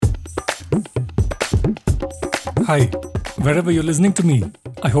Hi, wherever you're listening to me,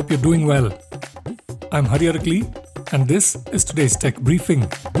 I hope you're doing well. I'm Hari Arakli, and this is today's Tech Briefing.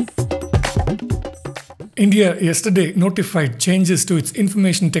 India yesterday notified changes to its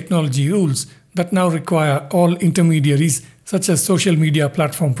information technology rules that now require all intermediaries, such as social media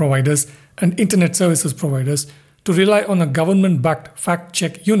platform providers and internet services providers, to rely on a government-backed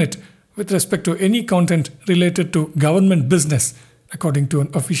fact-check unit with respect to any content related to government business, according to an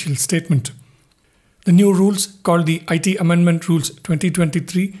official statement. The new rules, called the IT Amendment Rules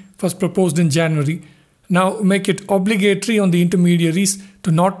 2023, first proposed in January, now make it obligatory on the intermediaries to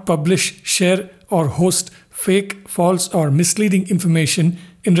not publish, share, or host fake, false, or misleading information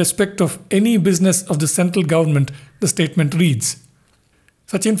in respect of any business of the central government, the statement reads.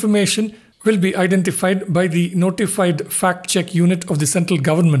 Such information will be identified by the notified fact-check unit of the central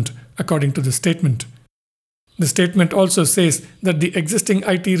government, according to the statement. The statement also says that the existing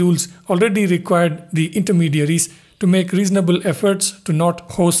IT rules already required the intermediaries to make reasonable efforts to not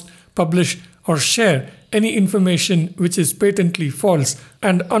host, publish, or share any information which is patently false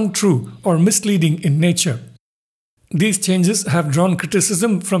and untrue or misleading in nature. These changes have drawn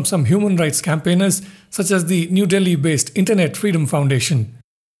criticism from some human rights campaigners, such as the New Delhi-based Internet Freedom Foundation.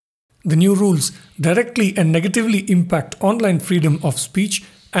 The new rules directly and negatively impact online freedom of speech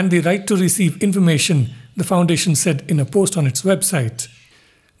and the right to receive information, the foundation said in a post on its website.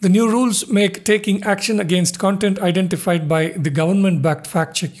 The new rules make taking action against content identified by the government-backed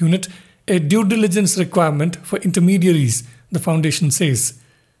fact-check unit a due diligence requirement for intermediaries, the foundation says.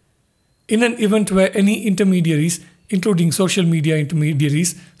 In an event where any intermediaries, including social media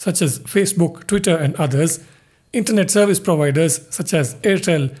intermediaries such as Facebook, Twitter, and others, internet service providers such as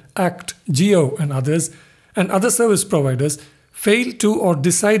Airtel, Act, Jio, and others, and other service providers fail to or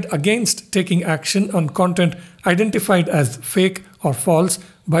decide against taking action on content identified as fake or false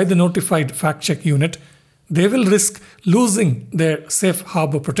by the notified fact-check unit, they will risk losing their safe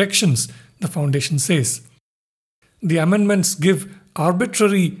harbor protections, the foundation says. The amendments give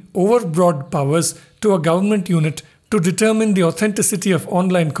arbitrary, overbroad powers to a government unit to determine the authenticity of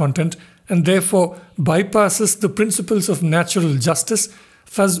online content and therefore bypasses the principles of natural justice,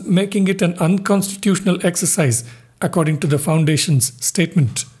 thus making it an unconstitutional exercise, according to the foundation's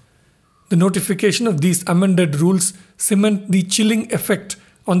statement. The notification of these amended rules cement the chilling effect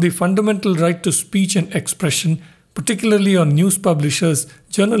on the fundamental right to speech and expression, particularly on news publishers,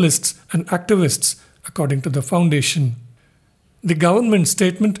 journalists, and activists, according to the foundation. The government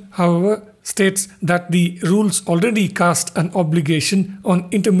statement, however, states that the rules already cast an obligation on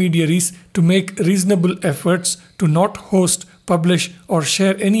intermediaries to make reasonable efforts to not host, publish, or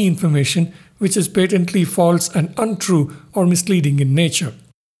share any information which is patently false and untrue or misleading in nature.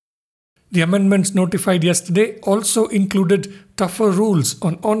 The amendments notified yesterday also included tougher rules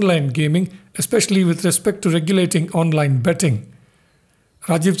on online gaming, especially with respect to regulating online betting.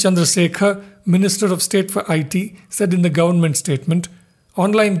 Rajiv Chandrasekhar, Minister of State for IT, said in the government statement,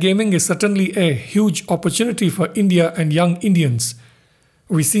 "Online gaming is certainly a huge opportunity for India and young Indians.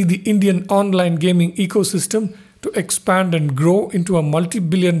 We see the Indian online gaming ecosystem to expand and grow into a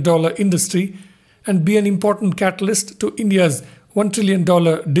multi-billion-dollar industry and be an important catalyst to India's $1 trillion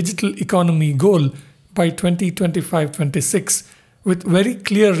digital economy goal by 2025-26, with very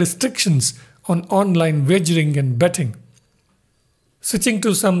clear restrictions on online wagering and betting." Switching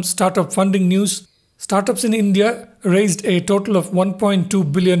to some startup funding news, startups in India raised a total of $1.2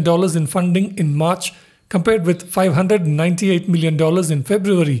 billion in funding in March, compared with $598 million in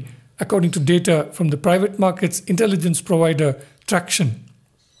February, according to data from the private markets intelligence provider Traction.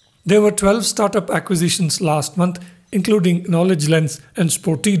 There were 12 startup acquisitions last month, including Knowledge Lens and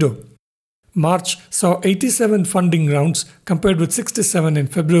Sportido. March saw 87 funding rounds compared with 67 in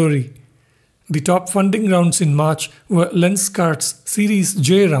February. The top funding rounds in March were Lenskart's Series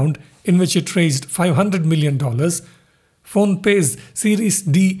J round, in which it raised $500 million, PhonePe's Series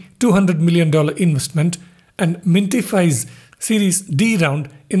D $200 million investment, and Mintify's Series D round,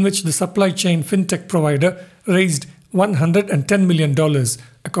 in which the supply chain fintech provider raised $110 million,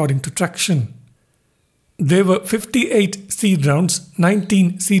 according to Traction. There were 58 seed rounds,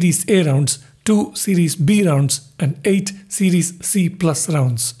 19 Series A rounds, 2 Series B rounds, and 8 Series C plus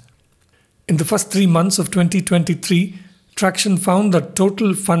rounds. In the first 3 months of 2023, Traction found that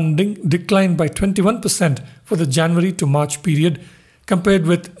total funding declined by 21% for the January to March period compared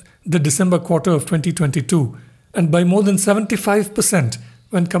with the December quarter of 2022, and by more than 75%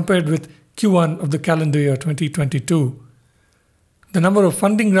 when compared with Q1 of the calendar year 2022. The number of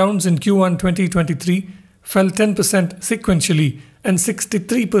funding rounds in Q1 2023 fell 10% sequentially and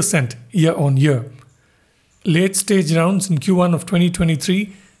 63% year-on-year. Late-stage rounds in Q1 of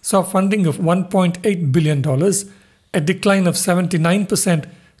 2023 saw funding of $1.8 billion, a decline of 79%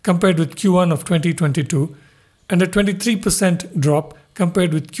 compared with Q1 of 2022, and a 23% drop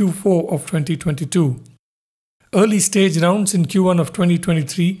compared with Q4 of 2022. Early stage rounds in Q1 of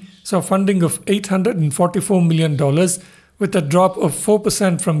 2023 saw funding of $844 million, with a drop of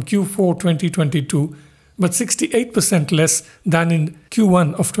 4% from Q4 2022, but 68% less than in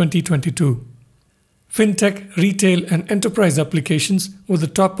Q1 of 2022. Fintech, retail, and enterprise applications were the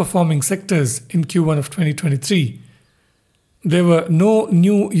top performing sectors in Q1 of 2023. There were no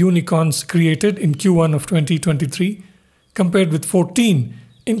new unicorns created in Q1 of 2023, compared with 14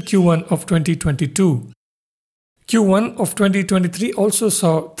 in Q1 of 2022. Q1 of 2023 also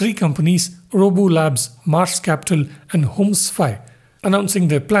saw 3 companies, Robo Labs, Mars Capital, and HomesFi, announcing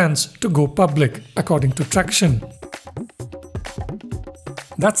their plans to go public, according to Traction.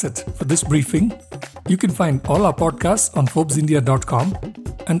 That's it for this briefing. You can find all our podcasts on ForbesIndia.com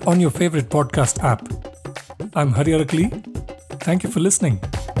and on your favorite podcast app. I'm Hari Arakali. Thank you for listening.